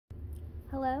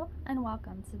Hello and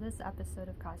welcome to this episode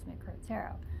of Cosmic Crow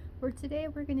Tarot, where today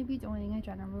we're going to be doing a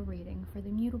general reading for the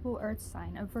mutable earth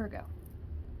sign of Virgo.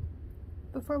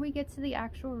 Before we get to the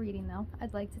actual reading though,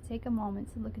 I'd like to take a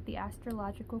moment to look at the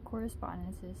astrological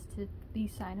correspondences to the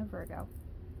sign of Virgo,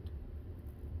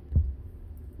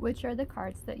 which are the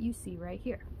cards that you see right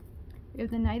here. We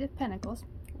have the Knight of Pentacles,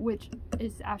 which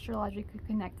is astrologically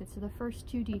connected to the first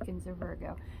two decans of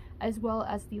Virgo, as well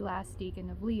as the last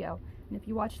decan of Leo. And if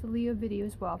you watched the Leo video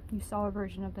as well, you saw a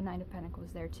version of the Knight of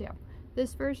Pentacles there too.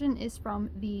 This version is from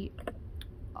the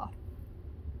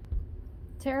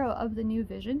Tarot of the New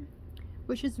Vision,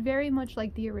 which is very much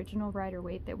like the original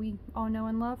Rider-Waite that we all know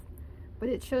and love, but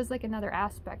it shows like another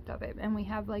aspect of it. And we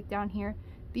have like down here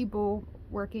the bull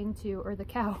working to, or the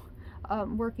cow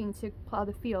working to plow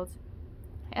the fields,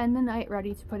 and the knight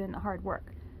ready to put in the hard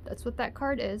work. That's what that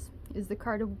card is the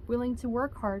card of willing to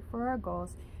work hard for our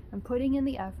goals and putting in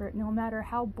the effort no matter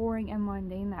how boring and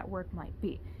mundane that work might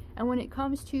be. And when it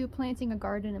comes to planting a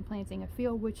garden and planting a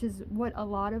field, which is what a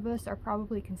lot of us are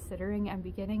probably considering and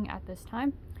beginning at this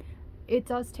time, it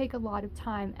does take a lot of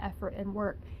time, effort, and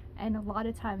work, and a lot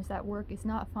of times that work is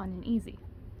not fun and easy.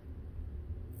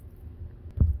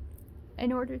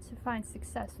 In order to find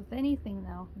success with anything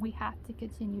though, we have to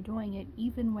continue doing it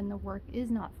even when the work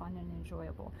is not fun and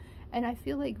enjoyable. And I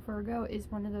feel like Virgo is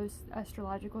one of those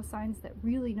astrological signs that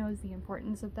really knows the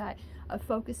importance of that, of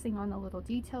focusing on the little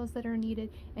details that are needed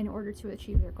in order to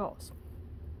achieve their goals.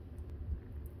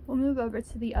 We'll move over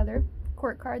to the other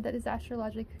court card that is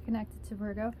astrologically connected to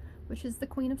Virgo, which is the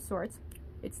Queen of Swords.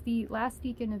 It's the last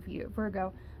decan of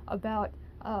Virgo, about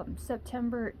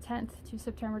September 10th to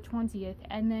September 20th,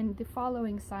 and then the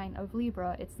following sign of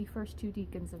Libra, it's the first two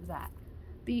decans of that.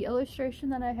 The illustration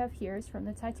that I have here is from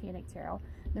the Titanic Tarot.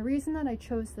 The reason that I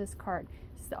chose this card,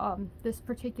 this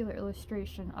particular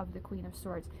illustration of the Queen of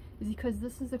Swords, is because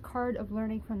this is a card of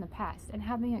learning from the past and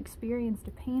having experienced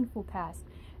a painful past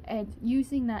and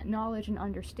using that knowledge and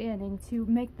understanding to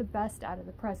make the best out of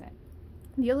the present.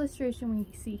 The illustration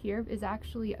we see here is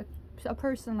actually a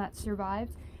person that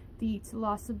survived the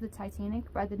loss of the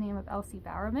Titanic by the name of Elsie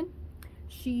Bowerman.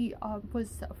 She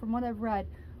was, from what I've read,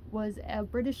 was a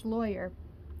British lawyer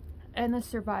and a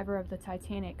survivor of the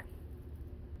Titanic,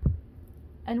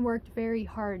 and worked very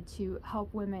hard to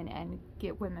help women and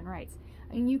get women rights.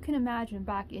 And you can imagine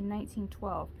back in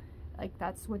 1912, like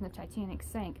that's when the Titanic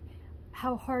sank,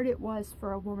 how hard it was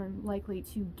for a woman likely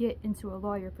to get into a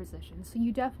lawyer position. So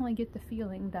you definitely get the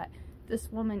feeling that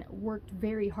this woman worked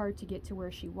very hard to get to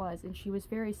where she was, and she was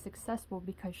very successful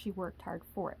because she worked hard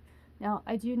for it. Now,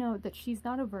 I do know that she's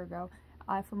not a Virgo.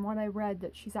 From what I read,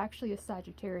 that she's actually a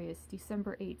Sagittarius,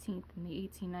 December 18th in the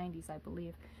 1890s, I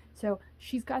believe. So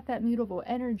she's got that mutable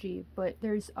energy, but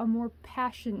there's a more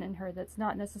passion in her that's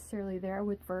not necessarily there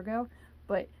with Virgo.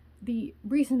 But the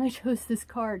reason I chose this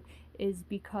card is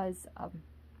because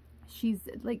she's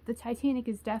like, the Titanic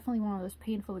is definitely one of those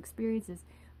painful experiences,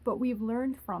 but we've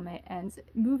learned from it, and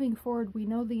moving forward we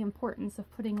know the importance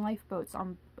of putting lifeboats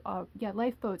on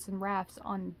lifeboats and rafts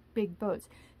on big boats,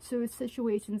 so if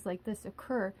situations like this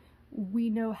occur,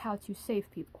 we know how to save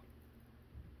people.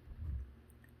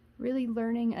 Really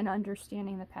learning and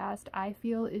understanding the past, I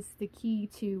feel, is the key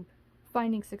to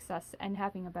finding success and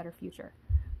having a better future.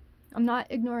 I'm not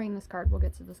ignoring this card, we'll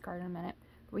get to this card in a minute.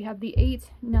 We have the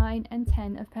 8, 9, and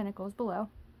 10 of Pentacles below,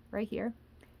 right here.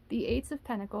 The 8 of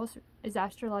Pentacles is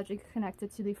astrologically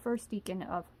connected to the first decan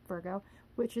of Virgo,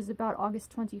 which is about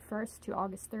August 21st to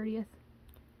August 30th.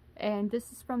 And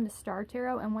this is from the Star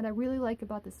Tarot, and what I really like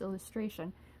about this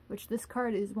illustration, which this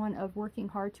card is one of working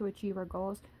hard to achieve our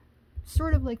goals,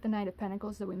 sort of like the Knight of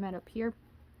Pentacles that we met up here.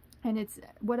 And it's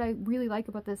what I really like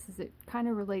about this is it kind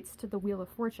of relates to the Wheel of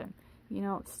Fortune. You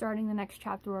know, starting the next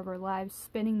chapter of our lives,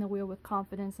 spinning the wheel with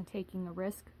confidence and taking a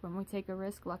risk. When we take a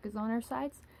risk, luck is on our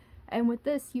sides. And with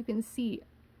this, you can see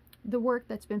the work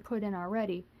that's been put in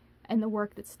already and the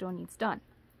work that still needs done.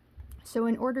 So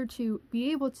in order to be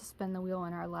able to spin the wheel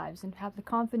in our lives and have the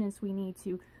confidence we need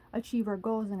to achieve our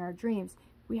goals and our dreams,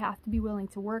 we have to be willing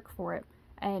to work for it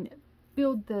and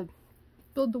build the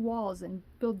walls and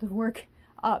build the work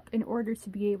up in order to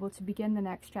be able to begin the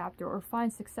next chapter or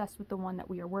find success with the one that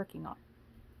we are working on.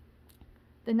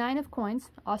 The 9 of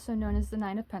Coins, also known as the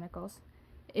 9 of Pentacles,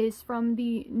 is from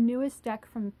the newest deck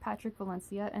from Patrick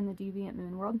Valencia and the Deviant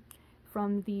Moon World,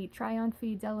 from the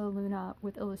Trionfi della Luna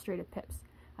with illustrated pips.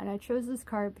 And I chose this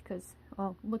card because,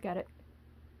 well, look at it.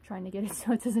 I'm trying to get it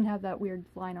so it doesn't have that weird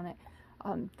line on it.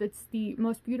 That's the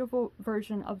most beautiful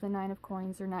version of the 9 of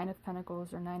Coins, or 9 of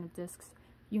Pentacles, or 9 of Discs.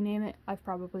 You name it, I've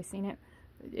probably seen it.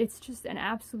 It's just an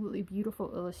absolutely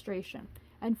beautiful illustration.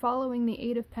 And following the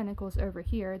Eight of Pentacles over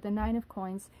here, the Nine of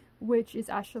Coins, which is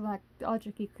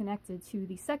astrologically connected to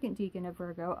the second decan of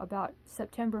Virgo, about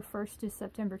September 1st to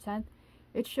September 10th,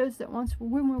 it shows that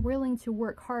when we're willing to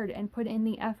work hard and put in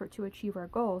the effort to achieve our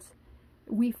goals,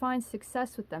 we find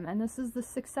success with them. And this is the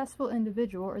successful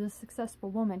individual or the successful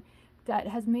woman that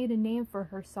has made a name for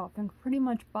herself and pretty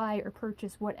much buy or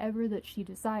purchase whatever that she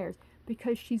desires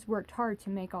because she's worked hard to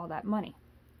make all that money.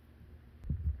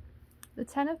 The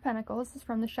Ten of Pentacles is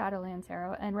from the Shadowland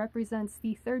Tarot and represents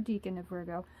the third decan of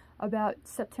Virgo, about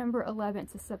September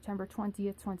 11th to September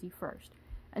 20th, 21st.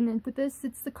 And then with this,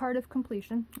 it's the card of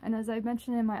completion. And as I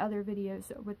mentioned in my other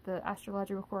videos with the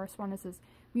astrological correspondences,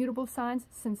 mutable signs,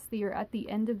 since they are at the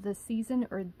end of the season,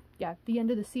 or yeah, the end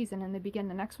of the season and they begin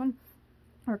the next one,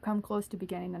 or come close to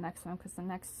beginning the next one, because the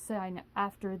next sign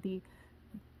after the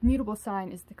mutable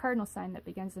sign is the cardinal sign that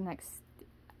begins the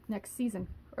next season,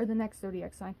 or the next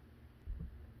zodiac sign.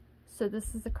 So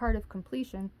this is the card of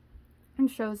completion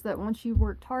and shows that once you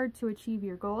worked hard to achieve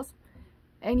your goals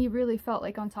and you really felt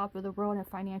like on top of the world and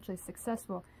financially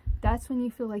successful, that's when you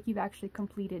feel like you've actually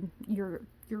completed your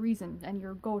reason and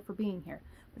your goal for being here.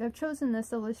 But I've chosen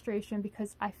this illustration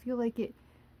because I feel like it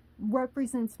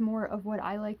represents more of what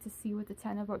I like to see with the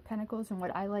Ten of Pentacles and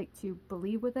what I like to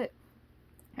believe with it.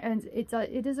 And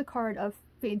it is a card of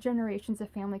generations of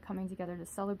family coming together to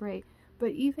celebrate.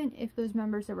 But even if those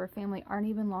members of our family aren't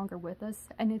even longer with us,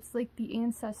 and it's like the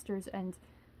ancestors and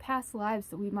past lives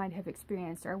that we might have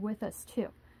experienced are with us too.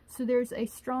 So there's a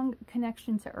strong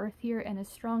connection to Earth here and a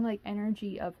strong like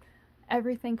energy of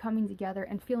everything coming together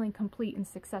and feeling complete and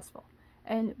successful.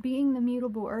 And being the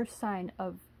mutable Earth sign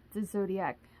of the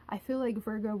zodiac, I feel like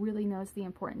Virgo really knows the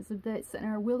importance of this and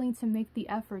are willing to make the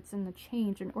efforts and the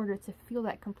change in order to feel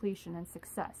that completion and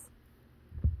success.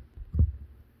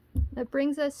 That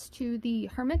brings us to the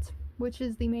Hermit, which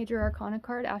is the major arcana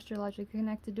card astrologically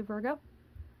connected to Virgo.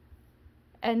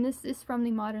 And this is from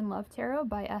the Modern Love Tarot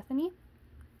by Ethany.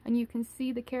 And you can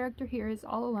see the character here is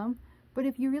all alone. But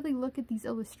if you really look at these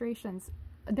illustrations,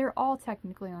 they're all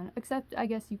technically alone, except I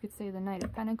guess you could say the Knight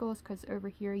of Pentacles, because over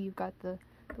here you've got the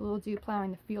little dude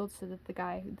plowing the field so that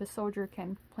the soldier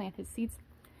can plant his seeds.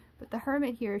 But the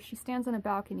Hermit here, she stands on a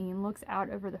balcony and looks out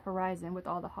over the horizon with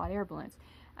all the hot air balloons.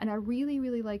 And I really,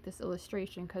 really like this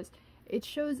illustration because it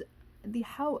shows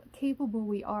how capable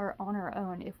we are on our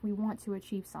own if we want to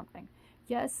achieve something.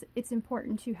 Yes, it's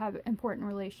important to have important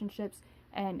relationships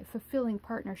and fulfilling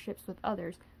partnerships with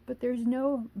others, but there's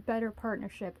no better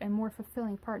partnership and more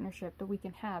fulfilling partnership that we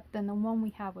can have than the one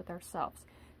we have with ourselves.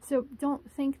 So don't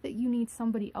think that you need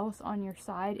somebody else on your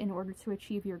side in order to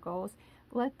achieve your goals.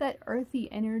 Let that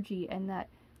earthy energy and that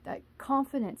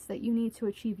confidence that you need to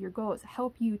achieve your goals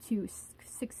help you to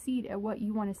succeed at what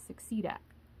you want to succeed at.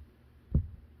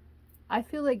 I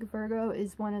feel like Virgo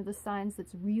is one of the signs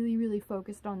that's really, really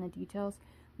focused on the details.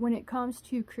 When it comes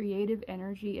to creative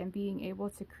energy and being able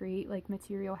to create like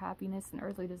material happiness and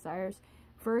earthly desires,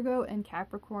 Virgo and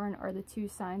Capricorn are the two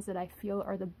signs that I feel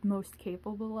are the most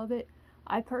capable of it.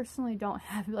 I personally don't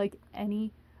have like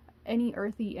any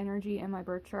earthy energy in my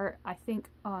birth chart. I think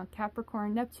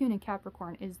Capricorn, Neptune and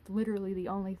Capricorn is literally the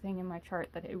only thing in my chart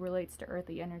that it relates to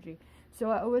earthy energy. So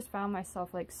I always found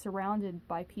myself like surrounded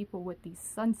by people with these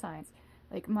sun signs.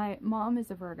 Like my mom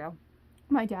is a Virgo,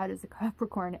 my dad is a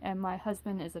Capricorn, and my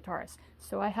husband is a Taurus.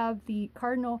 So I have the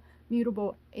cardinal,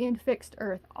 mutable, and fixed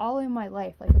earth all in my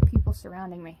life, like the people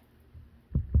surrounding me.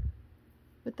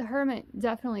 But the Hermit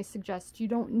definitely suggests you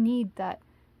don't need the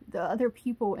other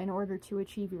people in order to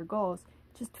achieve your goals.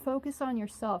 Just focus on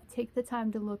yourself, take the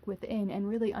time to look within and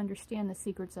really understand the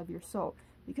secrets of your soul.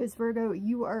 Because Virgo,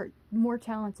 you are more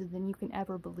talented than you can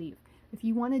ever believe. If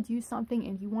you want to do something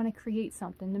and you want to create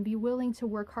something, then be willing to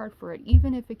work hard for it,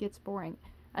 even if it gets boring.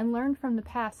 And learn from the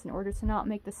past in order to not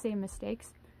make the same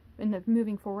mistakes in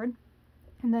moving forward.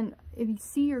 And then if you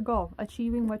see your goal,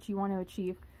 achieving what you want to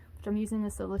achieve, which I'm using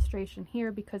this illustration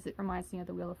here because it reminds me of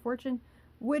the Wheel of Fortune,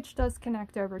 which does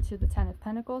connect over to the Ten of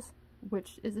Pentacles,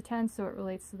 which is a 10, so it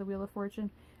relates to the Wheel of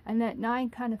Fortune. And that 9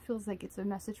 kind of feels like it's a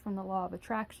message from the Law of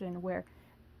Attraction, where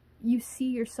you see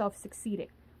yourself succeeding.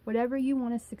 Whatever you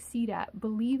want to succeed at,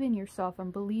 believe in yourself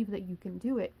and believe that you can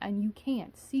do it, and you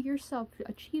can. See yourself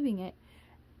achieving it,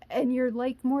 and you're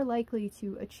more likely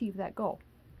to achieve that goal.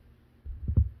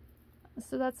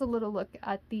 So that's a little look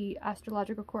at the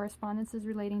astrological correspondences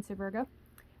relating to Virgo.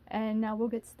 And now we'll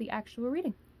get to the actual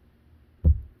reading.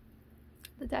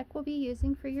 The deck we'll be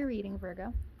using for your reading,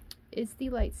 Virgo, is the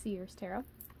Light Seers Tarot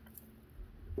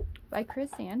by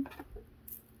Chris Ann.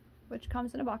 which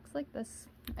comes in a box like this.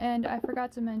 And I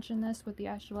forgot to mention this with the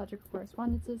astrological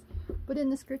correspondences, but in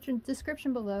the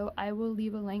description below, I will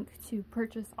leave a link to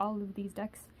purchase all of these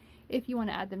decks if you want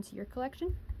to add them to your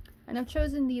collection. And I've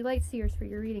chosen the Light Seers for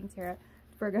your reading, Tarot.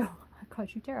 Virgo, I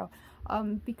called you Tarot,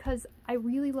 because I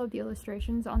really love the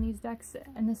illustrations on these decks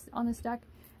and on this deck,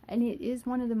 and it is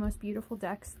one of the most beautiful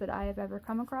decks that I have ever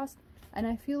come across. And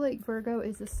I feel like Virgo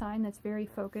is a sign that's very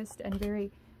focused and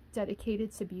very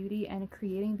dedicated to beauty and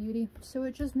creating beauty, so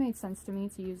it just made sense to me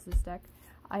to use this deck.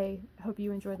 I hope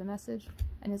you enjoy the message,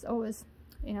 and as always,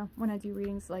 you know, when I do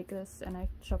readings like this and I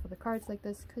shuffle the cards like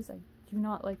this, because I do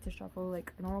not like to shuffle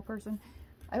like a normal person,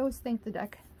 I always thank the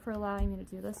deck for allowing me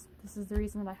to do this. This is the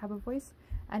reason that I have a voice,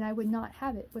 and I would not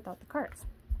have it without the cards.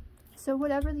 So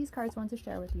whatever these cards want to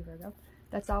share with you, Virgo,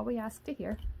 that's all we ask to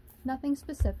hear. Nothing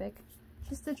specific,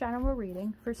 just a general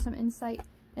reading for some insight,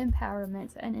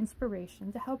 empowerment, and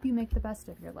inspiration to help you make the best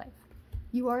of your life.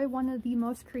 You are one of the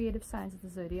most creative signs of the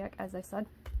zodiac, as I said,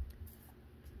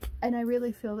 and I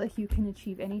really feel that you can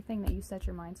achieve anything that you set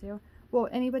your mind to. Well,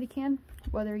 anybody can,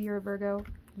 whether you're a Virgo,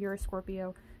 you're a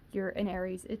Scorpio, you're an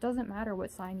Aries, it doesn't matter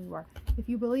what sign you are. If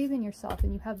you believe in yourself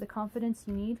and you have the confidence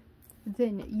you need,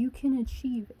 then you can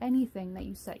achieve anything that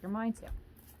you set your mind to.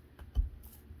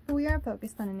 But we aren't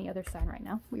focused on any other sign right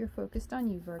now. We are focused on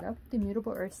you, Virgo, the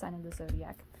mutable earth sign of the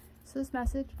zodiac. So this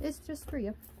message is just for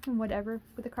you, and whatever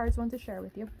the cards want to share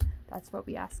with you, that's what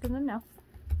we ask of them now.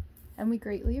 And we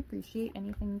greatly appreciate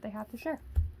anything that they have to share.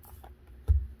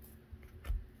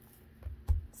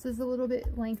 This is a little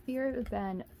bit lengthier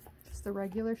than just the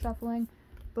regular shuffling,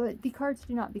 but the cards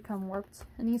do not become warped,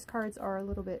 and these cards are a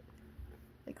little bit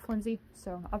like flimsy,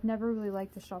 so I've never really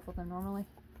liked to shuffle them normally.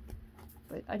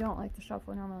 But I don't like to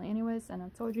shuffle normally anyways, and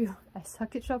I've told you I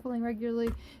suck at shuffling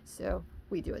regularly, so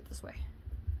we do it this way.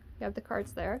 You have the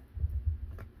cards there.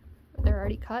 They're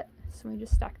already cut, so we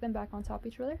just stack them back on top of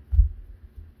each other.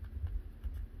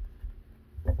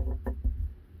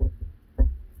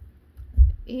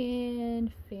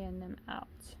 And fan them out.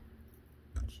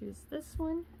 Choose this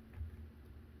one,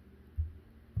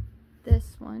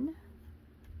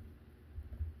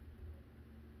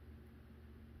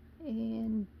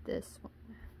 and this one.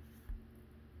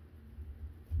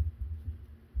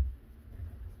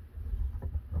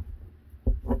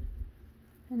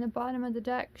 And the bottom of the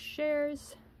deck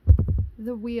shares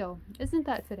the wheel. Isn't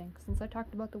that fitting, since I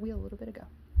talked about the wheel a little bit ago?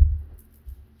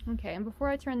 Okay, and before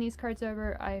I turn these cards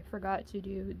over, I forgot to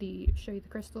show you the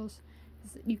crystals.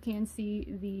 You can see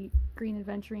the green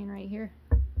aventurine right here,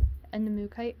 and the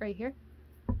mookite right here.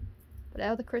 But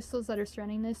all the crystals that are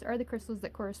surrounding this are the crystals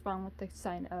that correspond with the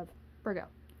sign of Virgo.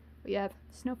 We have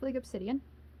snowflake obsidian,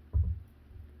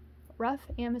 rough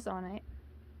amazonite,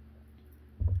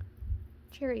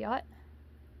 chariot,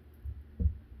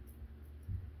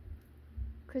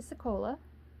 chrysocolla,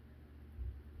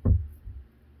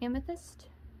 amethyst,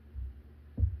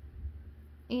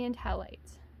 and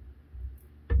halite.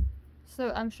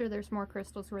 So I'm sure there's more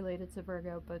crystals related to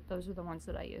Virgo, but those are the ones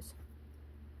that I use.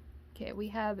 Okay, we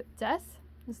have Death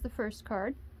is the first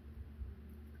card.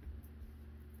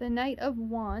 The Knight of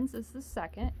Wands is the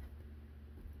second.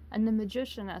 And the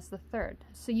Magician as the third.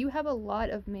 So you have a lot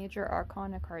of major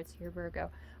arcana cards here, Virgo,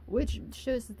 which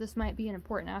shows that this might be an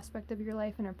important aspect of your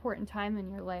life, an important time in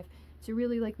your life to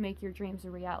really make your dreams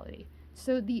a reality.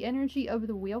 So the energy of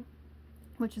the wheel,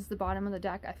 which is the bottom of the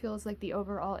deck, I feel is like the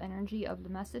overall energy of the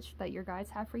message that your guides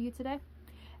have for you today.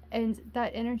 And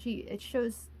that energy, it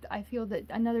shows, I feel that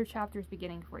another chapter is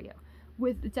beginning for you.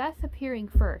 With Death appearing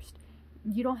first,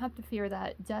 you don't have to fear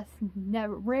that. Death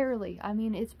rarely, I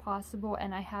mean, it's possible,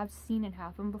 and I have seen it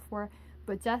happen before,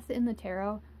 but death in the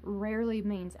tarot rarely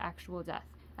means actual death.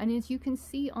 And as you can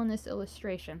see on this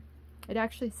illustration, it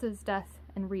actually says death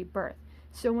and rebirth.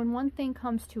 So when one thing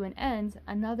comes to an end,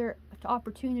 another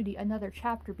opportunity, another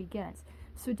chapter begins.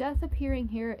 So Death appearing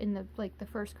here in the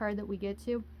first card that we get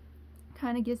to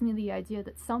kind of gives me the idea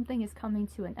that something is coming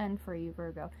to an end for you,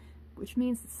 Virgo, which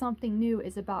means that something new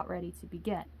is about ready to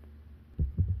begin.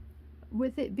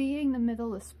 With it being the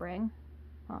middle of spring,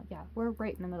 well, yeah, we're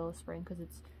right in the middle of spring because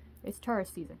it's Taurus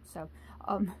season. So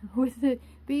with it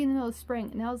being in the middle of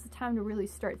spring, now's the time to really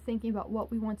start thinking about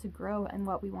what we want to grow and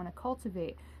what we want to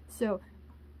cultivate. So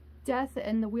Death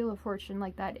and the Wheel of Fortune,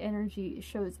 like that energy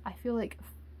shows, I feel like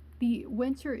the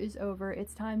winter is over.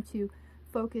 It's time to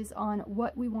focus on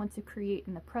what we want to create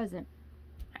in the present.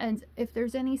 And if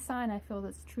there's any sign I feel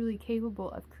that's truly capable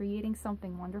of creating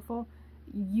something wonderful,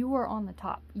 you are on the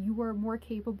top. You are more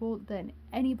capable than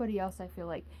anybody else, I feel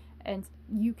like. And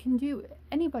you can do,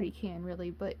 anybody can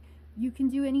really, but you can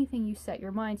do anything you set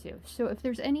your mind to. So if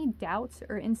there's any doubts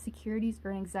or insecurities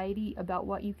or anxiety about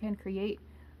what you can create,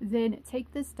 then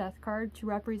take this Death card to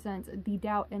represent the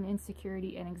doubt and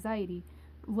insecurity and anxiety.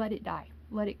 Let it die.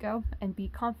 Let it go and be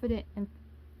confident and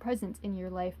present in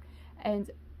your life and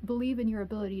believe in your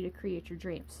ability to create your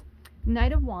dreams.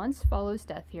 Knight of Wands follows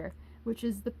Death here, which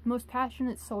is the most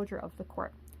passionate soldier of the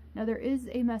court. Now there is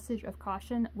a message of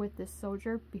caution with this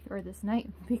soldier, or this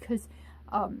knight, because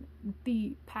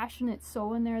the passionate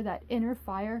soul in there, that inner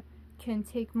fire, can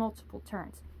take multiple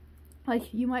turns.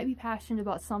 Like, you might be passionate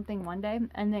about something one day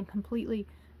and then completely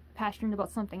passionate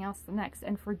about something else the next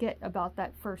and forget about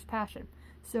that first passion.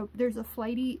 So there's a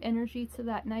flighty energy to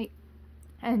that knight,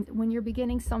 and when you're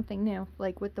beginning something new,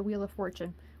 like with the Wheel of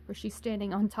Fortune, where she's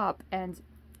standing on top and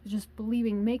just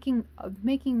believing, making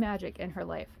magic in her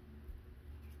life.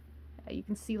 You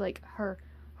can see like her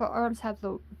arms have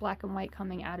the black and white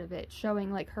coming out of it,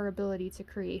 showing like her ability to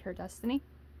create her destiny.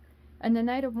 And the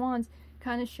Knight of Wands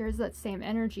kind of shares that same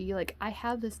energy. Like, I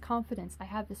have this confidence, I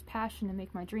have this passion to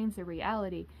make my dreams a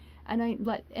reality, and I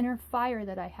let inner fire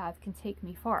that I have can take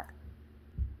me far.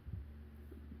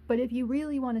 But if you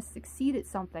really want to succeed at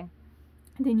something,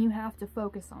 then you have to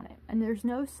focus on it. And there's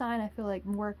no sign, I feel like,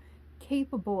 more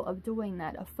capable of doing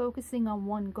that, of focusing on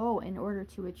one goal in order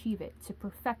to achieve it, to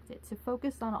perfect it, to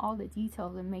focus on all the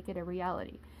details and make it a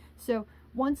reality. So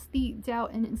once the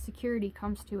doubt and insecurity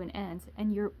comes to an end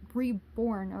and you're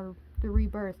reborn, or the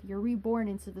rebirth, you're reborn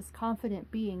into this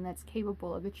confident being that's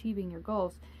capable of achieving your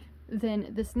goals, then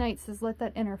this knight says, let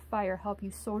that inner fire help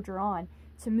you soldier on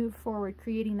to move forward,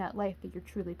 creating that life that you're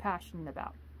truly passionate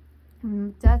about.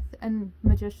 Death and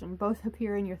Magician both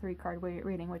appear in your 3-card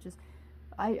reading, which is,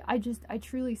 I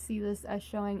truly see this as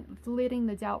showing leaving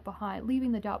the doubt behind,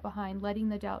 letting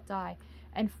the doubt die,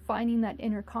 and finding that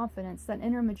inner confidence, that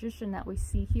inner magician that we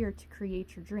see here to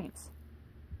create your dreams.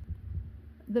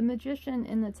 The Magician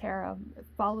in the tarot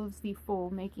follows the Fool,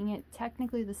 making it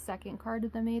technically the 2nd card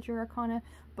of the major arcana,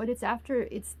 but it's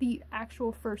the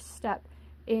actual first step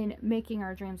in making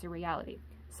our dreams a reality.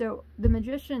 So the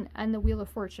Magician and the Wheel of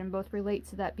Fortune both relate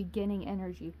to that beginning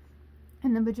energy.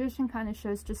 And the Magician kind of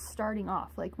shows just starting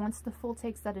off. Like, once the Fool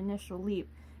takes that initial leap,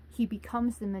 he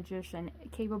becomes the Magician,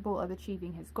 capable of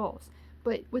achieving his goals.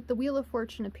 But with the Wheel of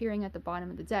Fortune appearing at the bottom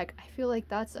of the deck, I feel like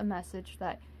that's a message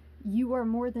that you are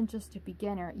more than just a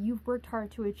beginner. You've worked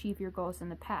hard to achieve your goals in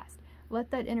the past.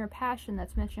 Let that inner passion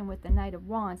that's mentioned with the Knight of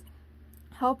Wands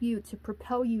help you to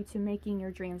propel you to making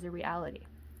your dreams a reality.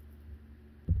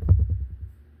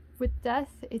 With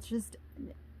Death, it's just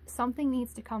something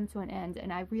needs to come to an end,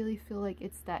 and I really feel like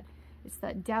it's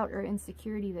that doubt or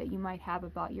insecurity that you might have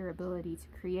about your ability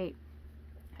to create.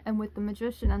 And with the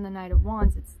Magician and the Knight of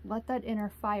Wands, it's let that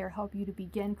inner fire help you to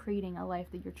begin creating a life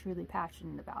that you're truly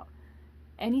passionate about.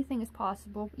 Anything is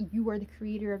possible. You are the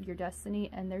creator of your destiny,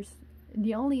 and there's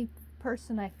the only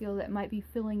person I feel that might be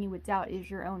filling you with doubt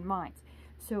is your own mind.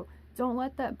 So don't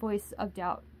let that voice of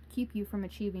doubt keep you from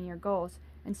achieving your goals,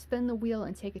 and spin the wheel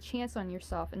and take a chance on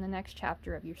yourself in the next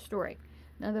chapter of your story.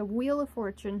 Now, the Wheel of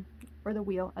Fortune, or the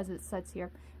wheel as it says here,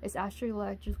 is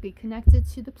astrologically connected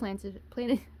to the planet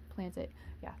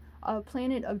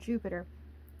of Jupiter,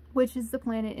 which is the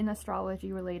planet in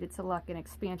astrology related to luck and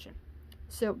expansion.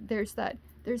 So there's that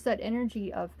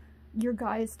energy of your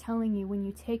guides telling you, when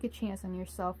you take a chance on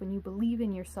yourself, when you believe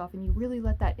in yourself, and you really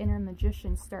let that inner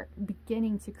magician start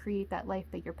beginning to create that life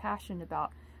that you're passionate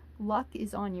about, luck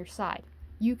is on your side.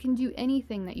 You can do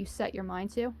anything that you set your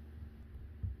mind to.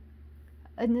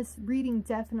 And this reading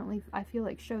definitely, I feel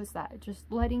like, shows that. Just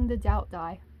letting the doubt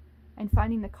die and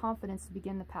finding the confidence to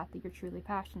begin the path that you're truly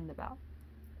passionate about.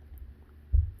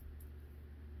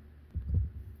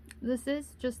 This is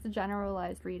just a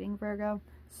generalized reading, Virgo,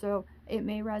 so it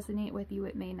may resonate with you,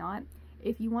 it may not.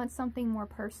 If you want something more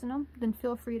personal, then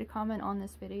feel free to comment on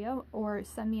this video or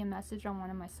send me a message on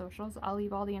one of my socials. I'll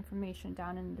leave all the information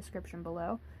down in the description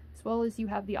below, as well as you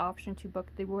have the option to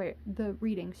book the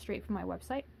reading straight from my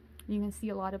website. You can see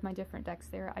a lot of my different decks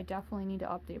there. I definitely need to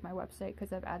update my website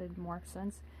because I've added more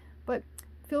since. But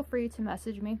feel free to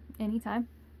message me anytime.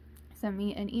 Send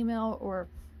me an email, or,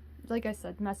 like I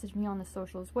said, message me on the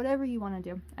socials, whatever you want to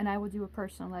do, and I will do a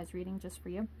personalized reading just for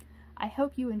you. I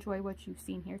hope you enjoy what you've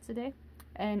seen here today,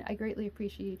 and I greatly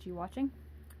appreciate you watching.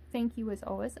 Thank you as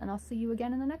always, and I'll see you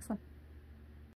again in the next one.